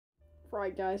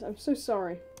Right guys, I'm so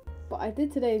sorry, but I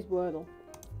did today's Wordle,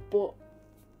 but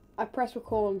I pressed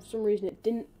record and for some reason it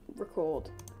didn't record.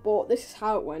 But this is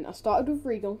how it went. I started with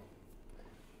Regal,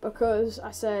 because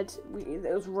I said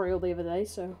it was Royal the other day,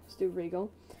 so let's do Regal.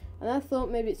 And I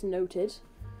thought maybe it's noted,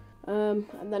 and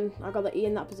then I got the E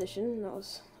in that position, and that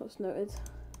was noted.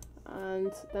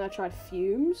 And then I tried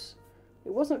Fumes.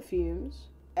 It wasn't Fumes.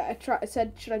 I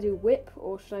said, should I do Whip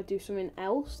or should I do something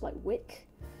else like Wick?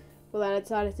 Well, then I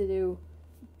decided to do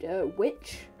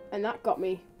Witch, and that got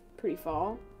me pretty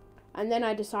far. And then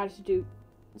I decided to do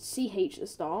CH at the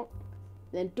start,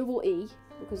 then double E,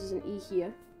 because there's an E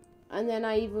here. And then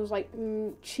I either was like,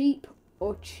 cheap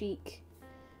or cheek.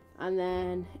 And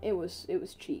then it was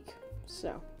cheek.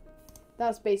 So,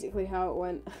 that's basically how it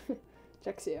went.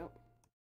 Check it out.